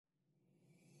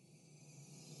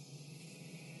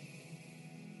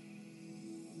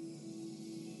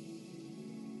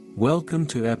Welcome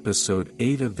to episode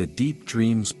 8 of the Deep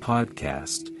Dreams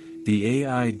podcast, the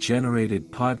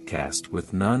AI-generated podcast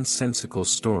with nonsensical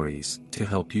stories to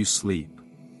help you sleep.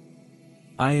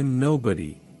 I am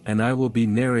Nobody, and I will be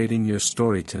narrating your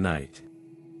story tonight.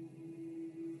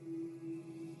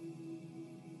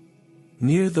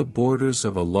 Near the borders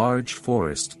of a large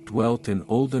forest dwelt in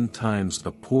olden times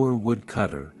a poor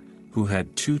woodcutter, who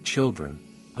had 2 children,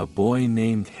 a boy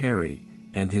named Harry,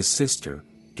 and his sister,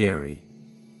 Gary.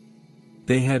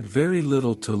 They had very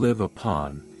little to live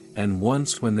upon, and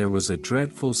once when there was a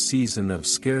dreadful season of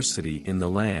scarcity in the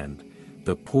land,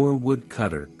 the poor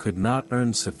woodcutter could not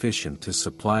earn sufficient to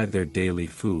supply their daily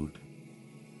food.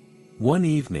 One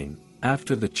evening,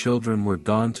 after the children were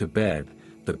gone to bed,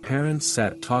 the parents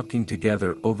sat talking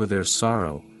together over their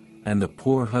sorrow, and the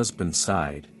poor husband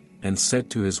sighed, and said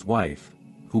to his wife,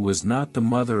 who was not the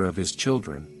mother of his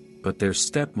children, but their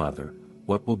stepmother,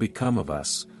 "What will become of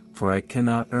us, for I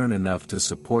cannot earn enough to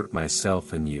support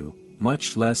myself and you,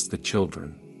 much less the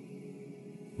children?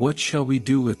 What shall we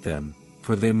do with them,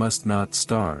 for they must not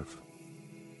starve?"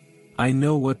 "I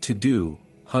know what to do,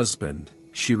 husband,"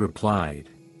 she replied.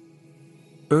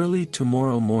 "Early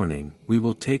tomorrow morning we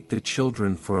will take the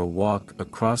children for a walk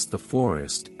across the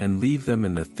forest and leave them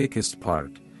in the thickest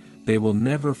part. They will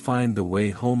never find the way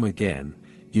home again,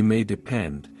 you may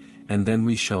depend, and then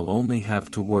we shall only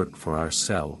have to work for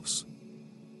ourselves."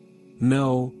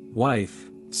 "No, wife,"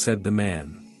 said the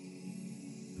man.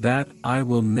 "That I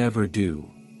will never do.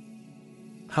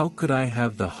 How could I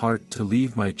have the heart to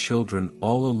leave my children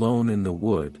all alone in the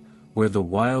wood, where the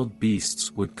wild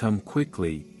beasts would come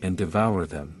quickly and devour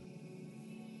them?"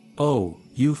 "Oh,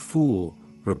 you fool,"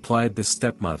 replied the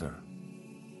stepmother.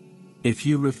 "If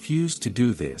you refuse to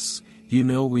do this, you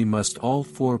know we must all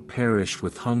 4 perish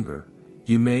with hunger.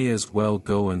 You may as well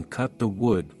go and cut the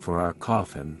wood for our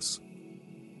coffins."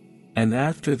 And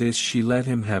after this she let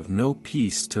him have no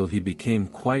peace till he became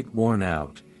quite worn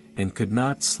out, and could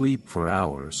not sleep for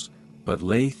hours, but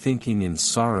lay thinking in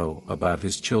sorrow about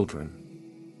his children.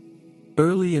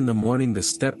 Early in the morning the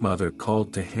stepmother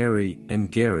called to Harry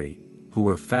and Gary, who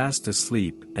were fast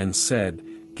asleep, and said,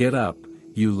 "Get up,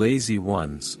 you lazy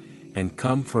ones, and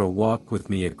come for a walk with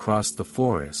me across the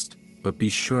forest, but be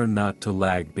sure not to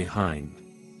lag behind."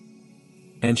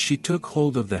 And she took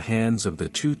hold of the hands of the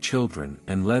 2 children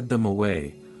and led them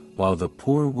away, while the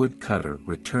poor woodcutter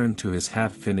returned to his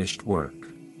half-finished work.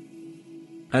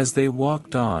 As they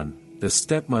walked on, the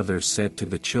stepmother said to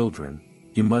the children,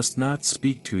 "You must not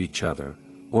speak to each other,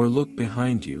 or look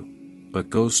behind you, but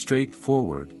go straight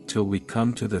forward till we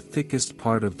come to the thickest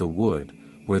part of the wood,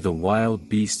 where the wild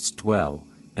beasts dwell,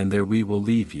 and there we will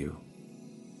leave you.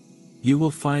 You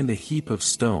will find a heap of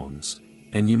stones,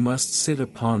 and you must sit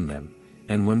upon them,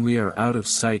 and when we are out of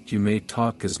sight you may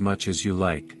talk as much as you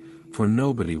like, for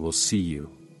nobody will see you."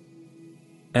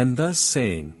 And thus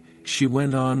saying, she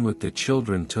went on with the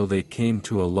children till they came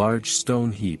to a large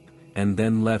stone heap, and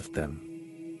then left them.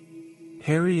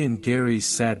 Harry and Gary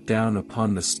sat down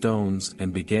upon the stones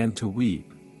and began to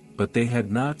weep, but they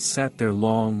had not sat there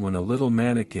long when a little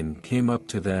mannikin came up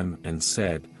to them and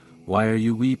said, "Why are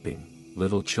you weeping,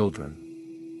 little children?"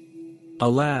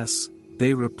 "Alas,"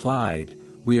 they replied,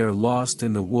 "we are lost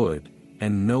in the wood,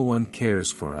 and no one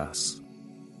cares for us."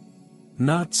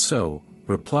 "Not so,"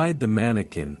 replied the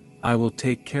mannikin, "I will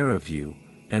take care of you,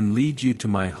 and lead you to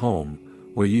my home,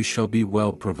 where you shall be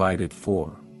well provided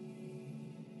for."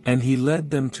 And he led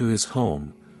them to his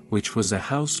home, which was a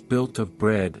house built of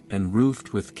bread and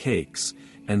roofed with cakes,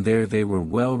 and there they were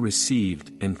well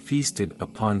received and feasted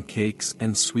upon cakes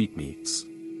and sweetmeats.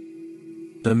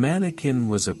 The mannikin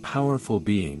was a powerful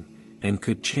being, and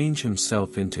could change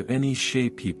himself into any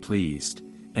shape he pleased,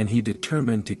 and he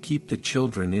determined to keep the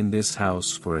children in this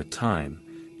house for a time,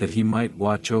 that he might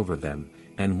watch over them,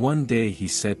 and one day he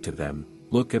said to them,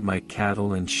 "Look at my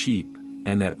cattle and sheep,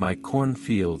 and at my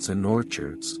cornfields and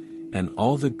orchards, and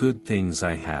all the good things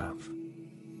I have.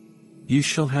 You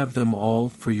shall have them all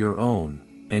for your own,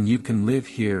 and you can live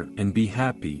here and be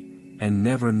happy, and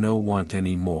never know want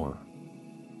any more."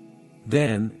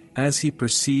 Then, as he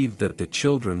perceived that the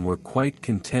children were quite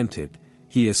contented,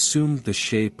 he assumed the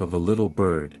shape of a little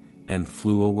bird, and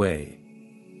flew away.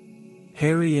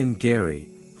 Harry and Gary,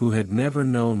 who had never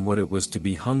known what it was to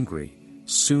be hungry,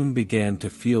 soon began to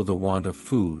feel the want of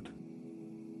food.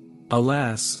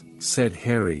 "Alas," said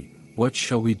Harry, "what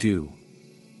shall we do?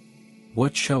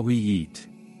 What shall we eat?"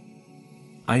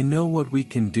 "I know what we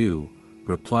can do,"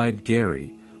 replied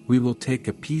Gary, "we will take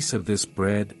a piece of this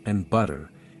bread and butter,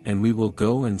 and we will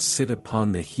go and sit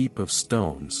upon the heap of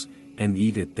stones, and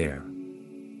eat it there."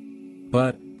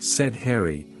 "But," said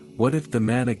Harry, "what if the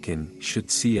mannikin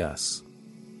should see us?"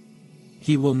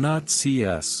 "He will not see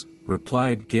us,"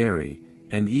 replied Gary,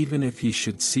 "and even if he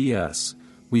should see us,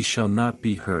 we shall not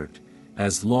be hurt,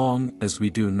 as long as we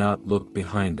do not look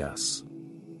behind us."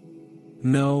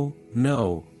 "No,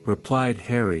 no," replied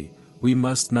Harry, "we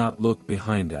must not look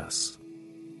behind us."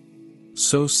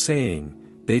 So saying,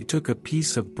 they took a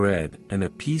piece of bread and a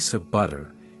piece of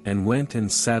butter, and went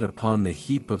and sat upon the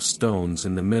heap of stones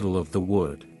in the middle of the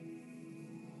wood.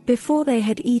 Before they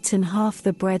had eaten half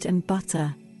the bread and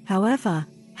butter, however,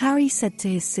 Harry said to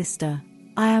his sister,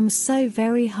 "I am so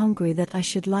very hungry that I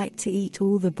should like to eat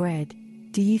all the bread.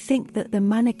 Do you think that the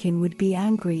mannequin would be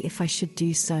angry if I should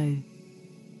do so?"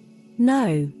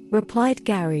 "No," replied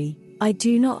Gary, "I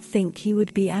do not think he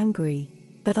would be angry,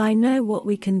 but I know what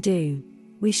we can do.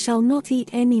 We shall not eat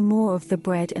any more of the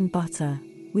bread and butter.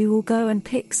 We will go and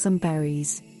pick some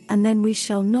berries, and then we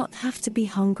shall not have to be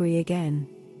hungry again."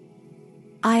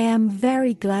 "I am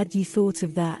very glad you thought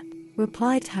of that,"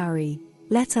 replied Harry.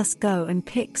 "Let us go and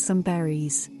pick some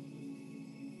berries."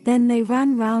 Then they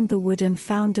ran round the wood and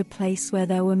found a place where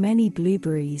there were many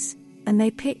blueberries, and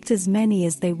they picked as many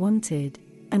as they wanted,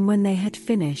 and when they had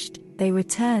finished, they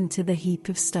returned to the heap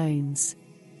of stones.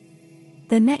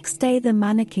 The next day the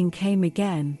mannequin came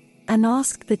again, and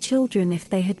asked the children if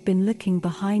they had been looking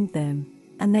behind them,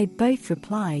 and they both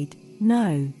replied,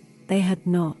 no, they had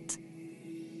not.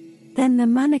 Then the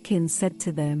mannequin said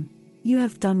to them, "You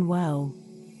have done well.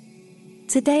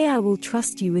 Today I will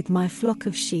trust you with my flock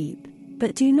of sheep,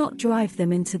 but do not drive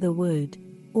them into the wood,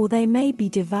 or they may be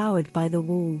devoured by the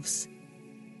wolves."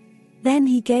 Then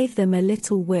he gave them a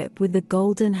little whip with a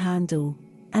golden handle,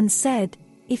 and said,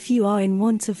 "If you are in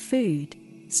want of food,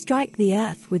 strike the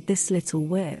earth with this little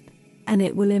whip, and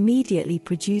it will immediately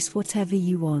produce whatever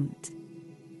you want."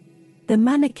 The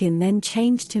mannequin then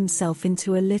changed himself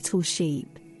into a little sheep,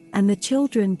 and the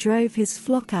children drove his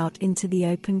flock out into the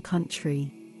open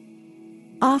country.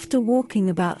 After walking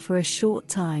about for a short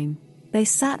time, they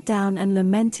sat down and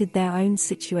lamented their own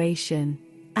situation,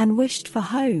 and wished for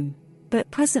home,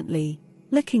 but presently,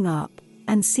 looking up,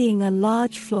 and seeing a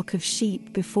large flock of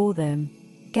sheep before them,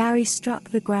 Gary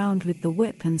struck the ground with the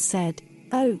whip and said,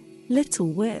 "Oh,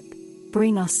 little whip,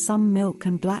 bring us some milk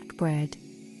and black bread."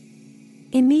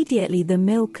 Immediately the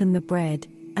milk and the bread,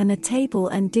 and a table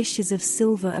and dishes of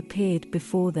silver appeared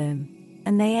before them,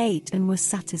 and they ate and were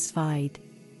satisfied.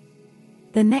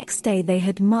 The next day they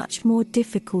had much more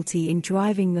difficulty in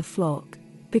driving the flock,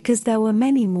 because there were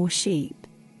many more sheep,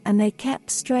 and they kept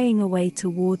straying away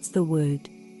towards the wood,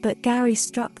 but Gary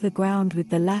struck the ground with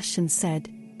the lash and said,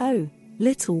 "Oh,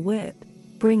 little whip,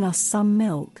 bring us some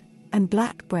milk, and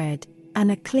black bread, and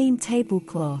a clean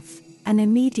tablecloth," and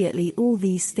immediately all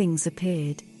these things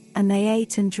appeared, and they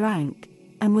ate and drank,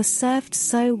 and were served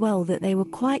so well that they were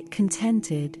quite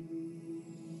contented.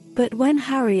 But when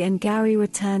Harry and Gary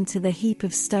returned to the heap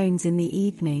of stones in the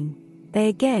evening, they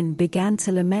again began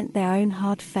to lament their own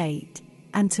hard fate,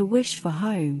 and to wish for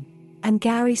home, and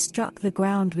Gary struck the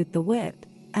ground with the whip,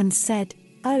 and said,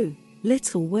 "Oh,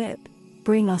 little whip,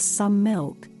 bring us some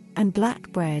milk, and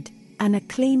black bread, and a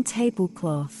clean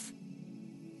tablecloth."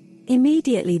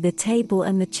 Immediately the table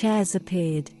and the chairs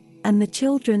appeared, and the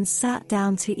children sat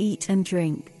down to eat and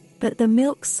drink, but the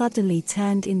milk suddenly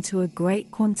turned into a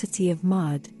great quantity of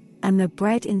mud, and the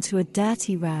bread into a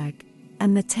dirty rag,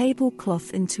 and the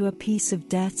tablecloth into a piece of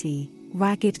dirty,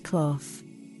 ragged cloth.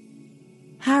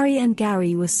 Harry and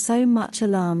Gary were so much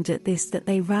alarmed at this that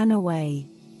they ran away,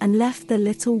 and left the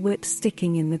little whip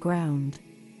sticking in the ground.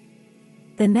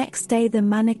 The next day the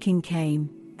mannequin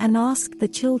came, and asked the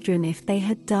children if they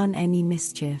had done any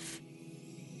mischief.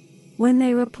 When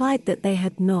they replied that they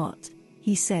had not,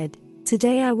 he said,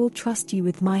 "Today I will trust you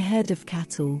with my herd of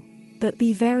cattle, but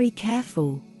be very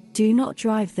careful, do not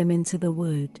drive them into the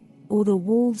wood, or the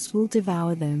wolves will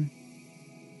devour them."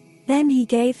 Then he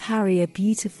gave Harry a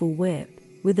beautiful whip,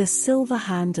 with a silver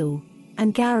handle,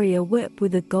 and Gary a whip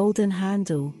with a golden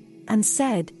handle, and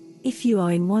said, "If you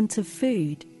are in want of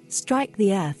food, strike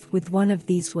the earth with one of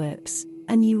these whips,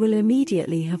 and you will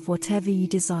immediately have whatever you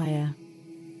desire."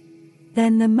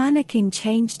 Then the mannequin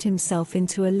changed himself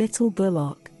into a little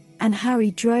bullock, and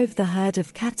Harry drove the herd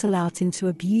of cattle out into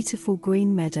a beautiful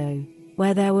green meadow,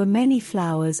 where there were many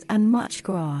flowers and much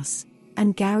grass,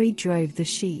 and Gary drove the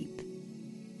sheep.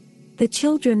 The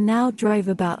children now drove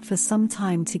about for some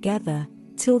time together,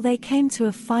 till they came to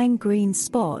a fine green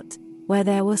spot, where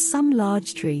there were some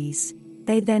large trees.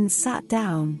 They then sat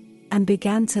down, and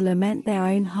began to lament their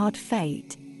own hard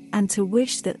fate, and to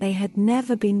wish that they had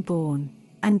never been born,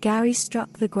 and Gary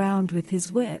struck the ground with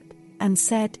his whip, and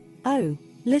said, "Oh,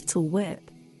 little whip,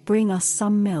 bring us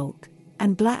some milk,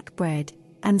 and black bread,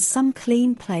 and some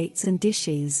clean plates and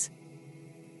dishes."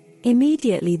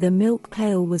 Immediately the milk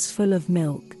pail was full of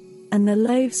milk, and the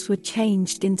loaves were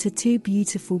changed into 2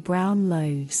 beautiful brown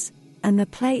loaves, and the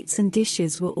plates and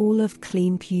dishes were all of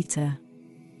clean pewter.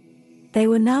 They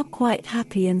were now quite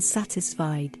happy and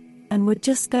satisfied, and were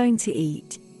just going to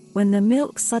eat, when the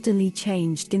milk suddenly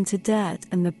changed into dirt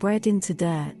and the bread into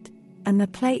dirt, and the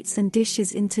plates and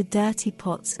dishes into dirty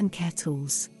pots and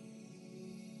kettles.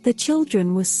 The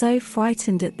children were so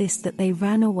frightened at this that they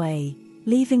ran away,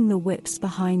 leaving the whips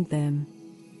behind them.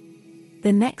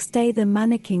 The next day the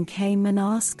mannequin came and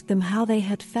asked them how they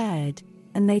had fared,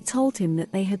 and they told him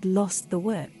that they had lost the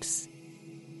whips.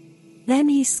 Then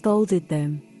he scolded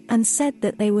them, and said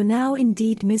that they were now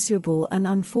indeed miserable and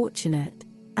unfortunate,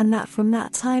 and that from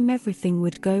that time everything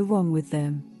would go wrong with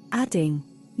them, adding,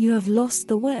 "You have lost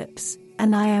the whips,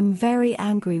 and I am very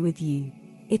angry with you.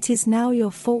 It is now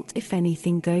your fault if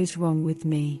anything goes wrong with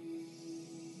me."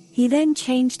 He then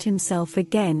changed himself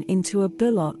again into a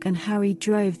bullock, and Harry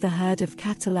drove the herd of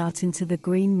cattle out into the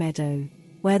green meadow,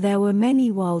 where there were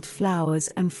many wild flowers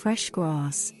and fresh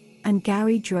grass, and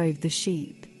Gary drove the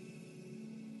sheep.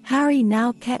 Harry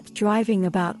now kept driving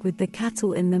about with the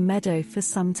cattle in the meadow for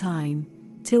some time,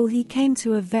 till he came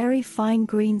to a very fine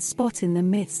green spot in the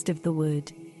midst of the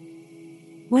wood.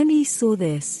 When he saw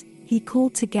this, he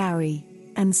called to Gary,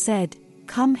 and said,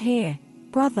 "Come here,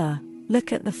 brother,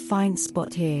 look at the fine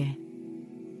spot here."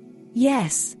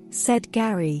 "Yes," said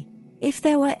Gary, "if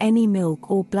there were any milk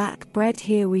or black bread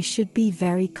here we should be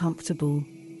very comfortable."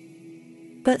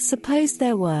 "But suppose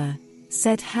there were,"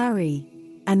 said Harry,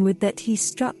 and with that he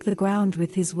struck the ground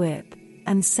with his whip,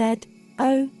 and said,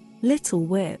 "Oh, little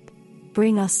whip,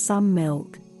 bring us some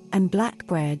milk, and black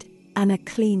bread, and a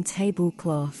clean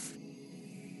tablecloth."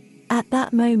 At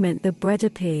that moment the bread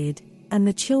appeared, and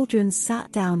the children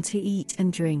sat down to eat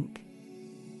and drink.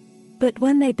 But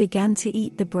when they began to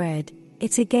eat the bread,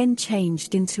 it again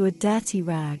changed into a dirty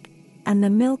rag, and the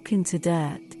milk into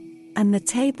dirt, and the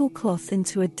tablecloth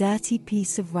into a dirty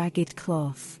piece of ragged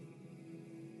cloth.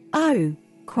 "Oh,"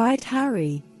 cried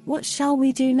Harry, "what shall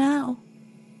we do now?"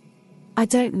 "I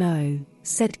don't know,"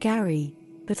 said Gary,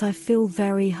 "but I feel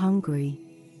very hungry."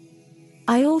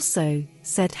 "I also,"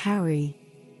 said Harry.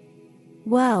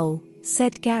 "Well,"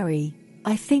 said Gary,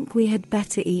 "I think we had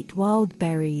better eat wild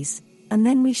berries, and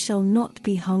then we shall not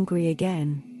be hungry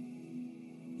again."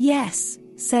 "Yes,"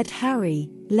 said Harry,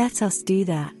 "let us do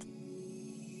that."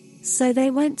 So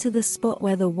they went to the spot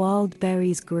where the wild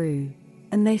berries grew,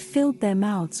 and they filled their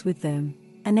mouths with them,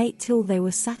 and ate till they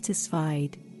were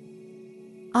satisfied.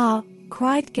 "Ah,"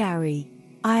 cried Gary,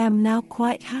 "I am now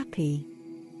quite happy."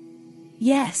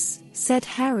 "Yes," said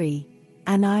Harry,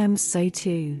 "and I am so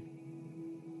too."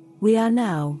 "We are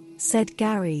now," said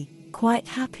Gary, "quite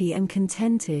happy and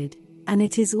contented, and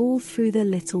it is all through the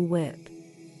little whip."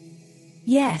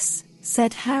 "Yes,"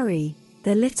 said Harry,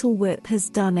 "the little whip has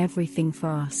done everything for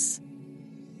us."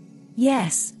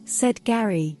 "Yes," said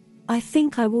Gary, "I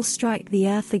think I will strike the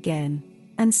earth again,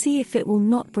 and see if it will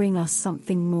not bring us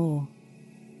something more."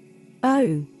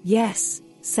 "Oh, yes,"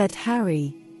 said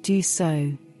Harry, "do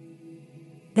so."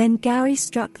 Then Gary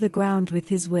struck the ground with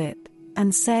his whip,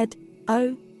 and said,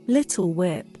 "Oh, little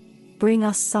whip, bring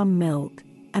us some milk,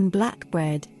 and black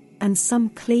bread, and some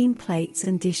clean plates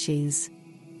and dishes."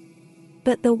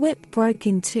 But the whip broke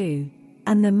in two,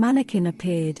 and the mannequin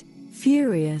appeared,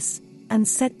 furious, and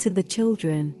said to the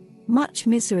children, "Much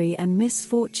misery and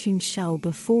misfortune shall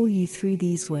befall you through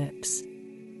these whips."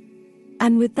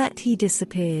 And with that he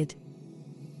disappeared.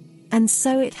 And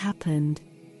so it happened.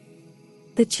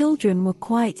 The children were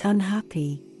quite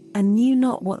unhappy, and knew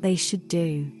not what they should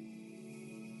do.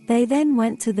 They then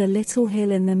went to the little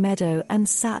hill in the meadow and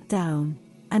sat down,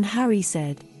 and Harry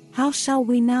said, "How shall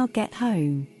we now get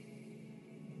home?"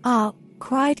 "Ah,"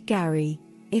 cried Gary,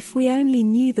 "if we only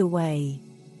knew the way."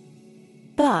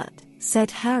 "But,"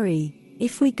 said Harry,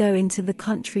 "if we go into the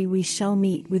country we shall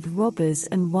meet with robbers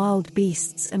and wild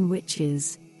beasts and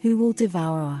witches, who will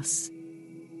devour us."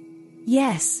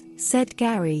 "Yes," said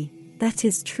Gary, "that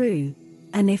is true,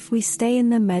 and if we stay in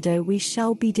the meadow we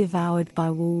shall be devoured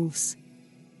by wolves."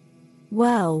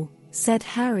 "Well," said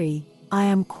Harry, "I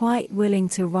am quite willing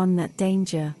to run that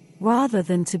danger, rather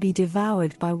than to be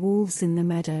devoured by wolves in the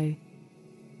meadow."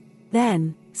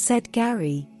 "Then," said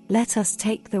Gary, "let us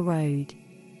take the road."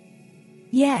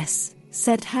 "Yes,"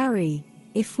 said Harry,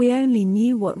 "if we only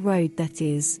knew what road that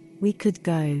is, we could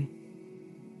go."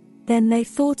 Then they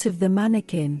thought of the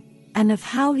mannequin, and of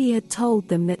how he had told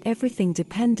them that everything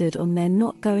depended on their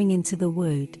not going into the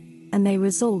wood, and they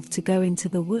resolved to go into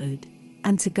the wood,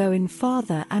 and to go in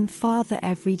farther and farther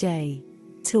every day,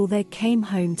 till they came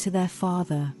home to their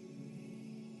father.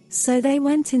 So they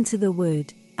went into the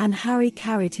wood, and Harry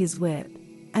carried his whip,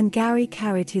 and Gary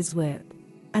carried his whip.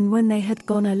 And when they had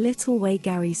gone a little way,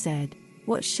 Gary said,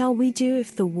 "What shall we do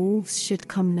if the wolves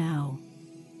should come now?"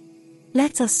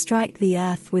 "Let us strike the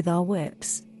earth with our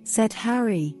whips," said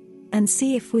Harry, "and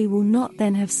see if we will not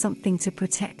then have something to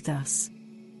protect us."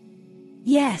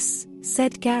 "Yes,"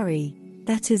 said Gary,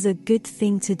 "that is a good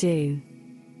thing to do."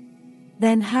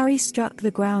 Then Harry struck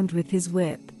the ground with his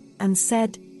whip, and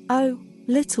said, "Oh,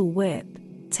 little whip,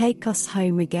 take us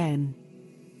home again."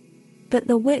 But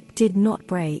the whip did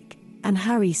not break, and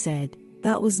Harry said,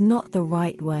 "That was not the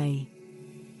right way."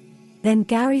 Then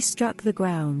Gary struck the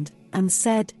ground, and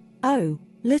said, "Oh,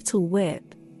 little whip,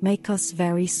 make us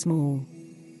very small."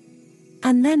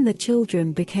 And then the children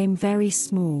became very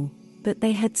small, but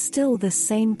they had still the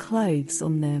same clothes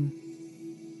on them.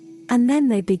 And then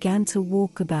they began to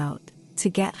walk about, to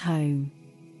get home.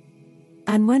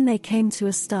 And when they came to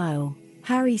a stile,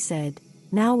 Harry said,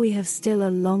 "Now we have still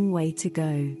a long way to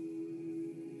go."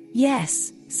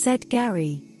 "Yes," said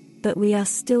Gary, "but we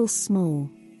are still small,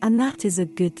 and that is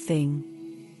a good thing."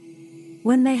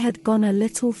 When they had gone a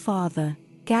little farther,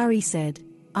 Gary said,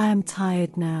 "I am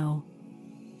tired now."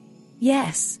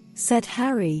 "Yes," said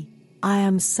Harry, "I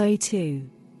am so too.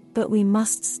 But we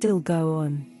must still go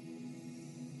on."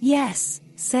 "Yes,"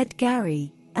 said Gary,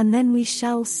 "and then we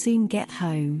shall soon get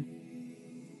home."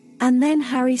 And then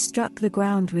Harry struck the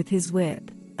ground with his whip,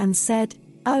 and said,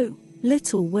 "Oh,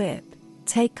 little whip,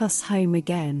 take us home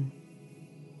again."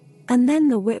 And then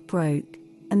the whip broke,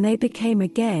 and they became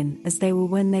again as they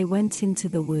were when they went into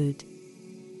the wood.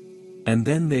 And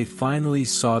then they finally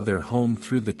saw their home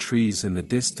through the trees in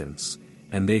the distance,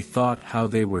 and they thought how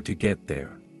they were to get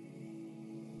there.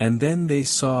 And then they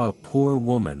saw a poor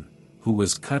woman, who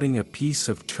was cutting a piece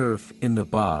of turf in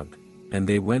the bog, and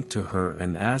they went to her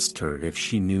and asked her if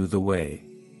she knew the way.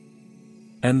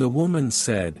 And the woman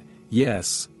said,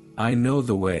 "Yes, I know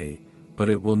the way, but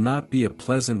it will not be a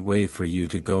pleasant way for you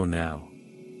to go now."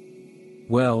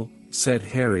 "Well," said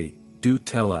Harry, "do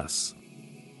tell us."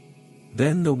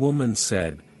 Then the woman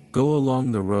said, "Go along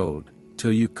the road,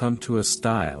 till you come to a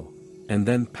stile, and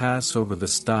then pass over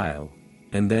the stile,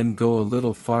 and then go a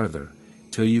little farther,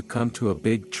 till you come to a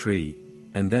big tree,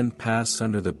 and then pass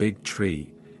under the big tree,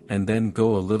 and then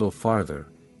go a little farther,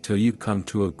 till you come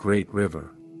to a great river.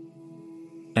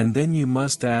 And then you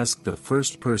must ask the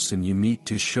first person you meet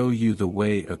to show you the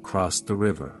way across the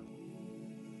river.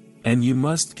 And you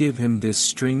must give him this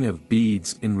string of beads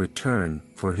in return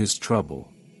for his trouble."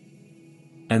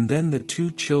 And then the two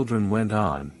children went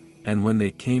on, and when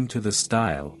they came to the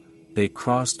stile, they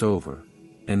crossed over,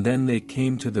 and then they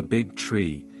came to the big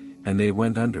tree, and they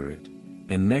went under it,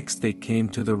 and next they came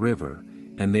to the river,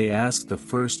 and they asked the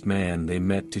first man they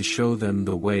met to show them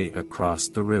the way across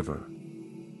the river.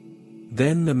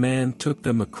 Then the man took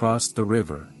them across the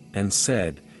river, and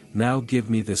said, "Now give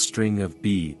me the string of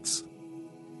beads."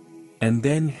 And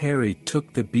then Harry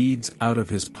took the beads out of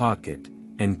his pocket,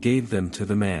 and gave them to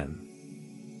the man.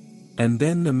 And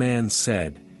then the man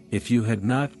said, "If you had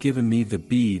not given me the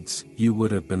beads, you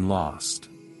would have been lost."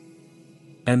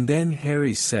 And then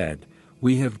Harry said,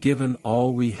 "We have given all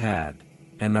we had,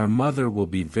 and our mother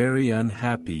will be very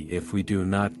unhappy if we do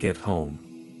not get home."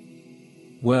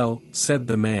 "Well," said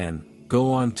the man, "go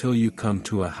on till you come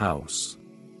to a house.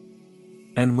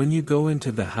 And when you go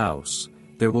into the house,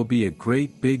 there will be a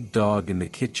great big dog in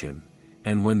the kitchen,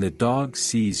 and when the dog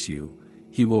sees you,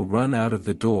 he will run out of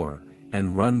the door,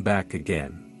 and run back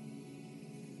again.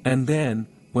 And then,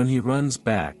 when he runs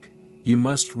back, you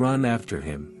must run after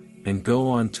him, and go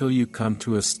on till you come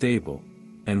to a stable,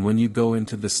 and when you go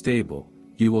into the stable,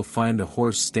 you will find a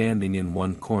horse standing in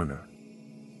one corner.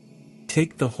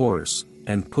 Take the horse,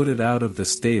 and put it out of the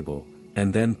stable,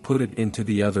 and then put it into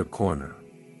the other corner.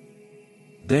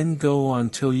 Then go on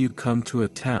till you come to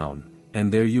a town, and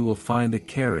there you will find a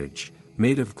carriage,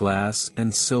 made of glass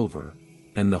and silver,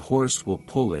 and the horse will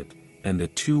pull it, and the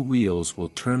two wheels will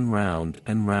turn round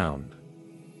and round.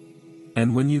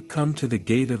 And when you come to the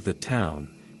gate of the town,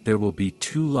 there will be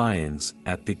two lions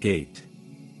at the gate.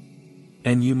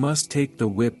 And you must take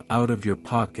the whip out of your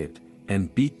pocket,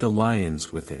 and beat the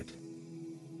lions with it.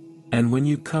 And when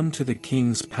you come to the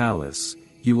king's palace,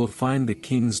 you will find the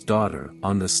king's daughter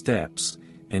on the steps,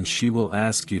 and she will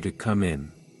ask you to come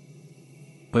in.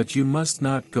 But you must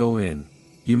not go in,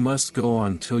 you must go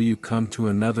on till you come to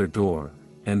another door,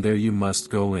 and there you must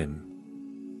go in.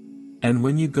 And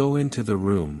when you go into the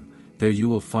room, there you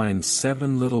will find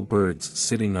 7 little birds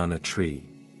sitting on a tree.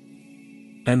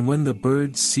 And when the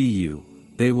birds see you,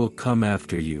 they will come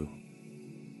after you.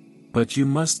 But you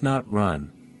must not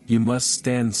run, you must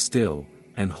stand still,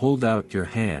 and hold out your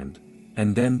hand,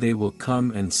 and then they will come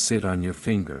and sit on your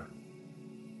finger.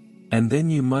 And then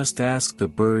you must ask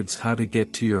the birds how to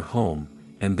get to your home,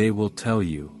 and they will tell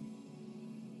you."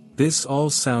 "This all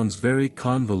sounds very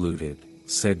convoluted,"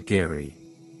 said Gary.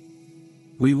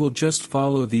 "We will just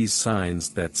follow these signs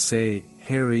that say,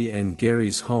 Harry and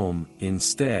Gary's home,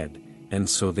 instead," and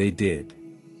so they did.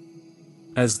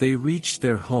 As they reached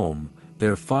their home,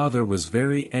 their father was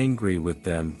very angry with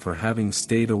them for having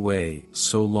stayed away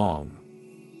so long.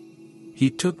 He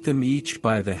took them each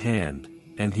by the hand,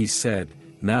 and he said,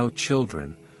 "Now children,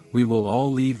 we will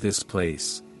all leave this place,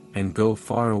 and go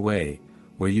far away,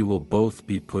 where you will both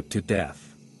be put to death."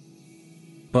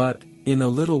 But, in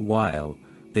a little while,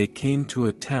 they came to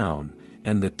a town,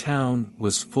 and the town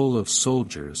was full of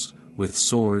soldiers, with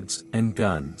swords and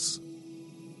guns.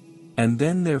 And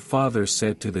then their father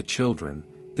said to the children,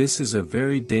 "This is a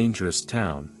very dangerous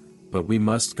town, but we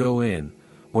must go in,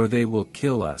 or they will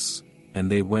kill us," and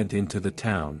they went into the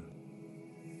town.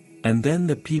 And then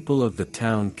the people of the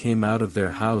town came out of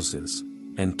their houses,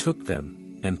 and took them,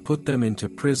 and put them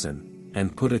into prison,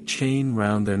 and put a chain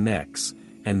round their necks,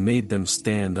 and made them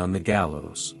stand on the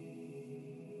gallows.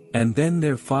 And then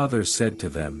their father said to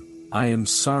them, "I am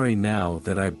sorry now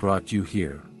that I brought you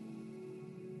here."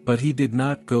 But he did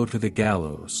not go to the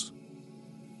gallows.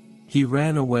 He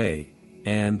ran away,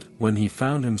 and, when he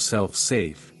found himself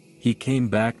safe, he came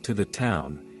back to the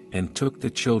town, and took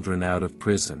the children out of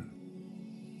prison.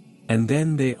 And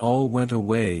then they all went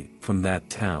away from that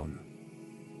town.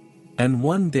 And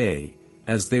one day,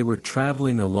 as they were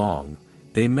traveling along,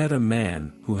 they met a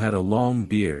man who had a long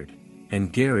beard,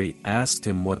 and Gary asked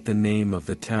him what the name of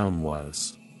the town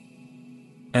was.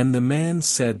 And the man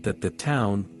said that the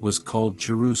town was called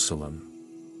Jerusalem.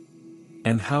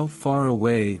 "And how far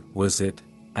away was it?"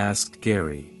 asked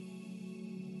Gary.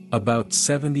 "About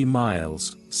 70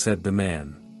 miles, said the man.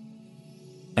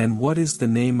 "And what is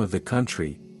the name of the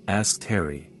country?" asked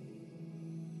Harry.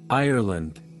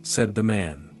 "Ireland," said the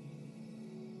man.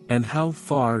 "And how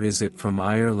far is it from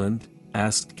Ireland?"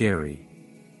 asked Gary.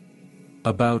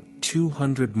 "About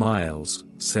 200 miles,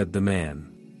 said the man.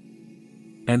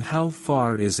 "And how far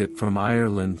is it from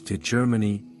Ireland to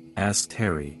Germany?" asked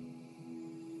Harry.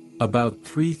 "About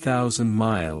 3,000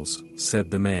 miles,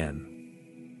 said the man.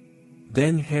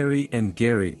 Then Harry and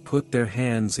Gary put their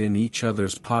hands in each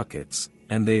other's pockets,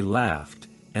 and they laughed,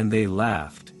 and they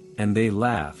laughed, and they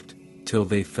laughed, till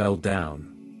they fell down.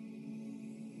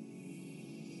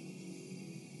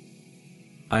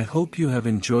 I hope you have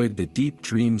enjoyed the Deep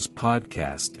Dreams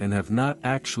podcast and have not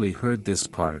actually heard this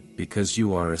part because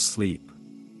you are asleep.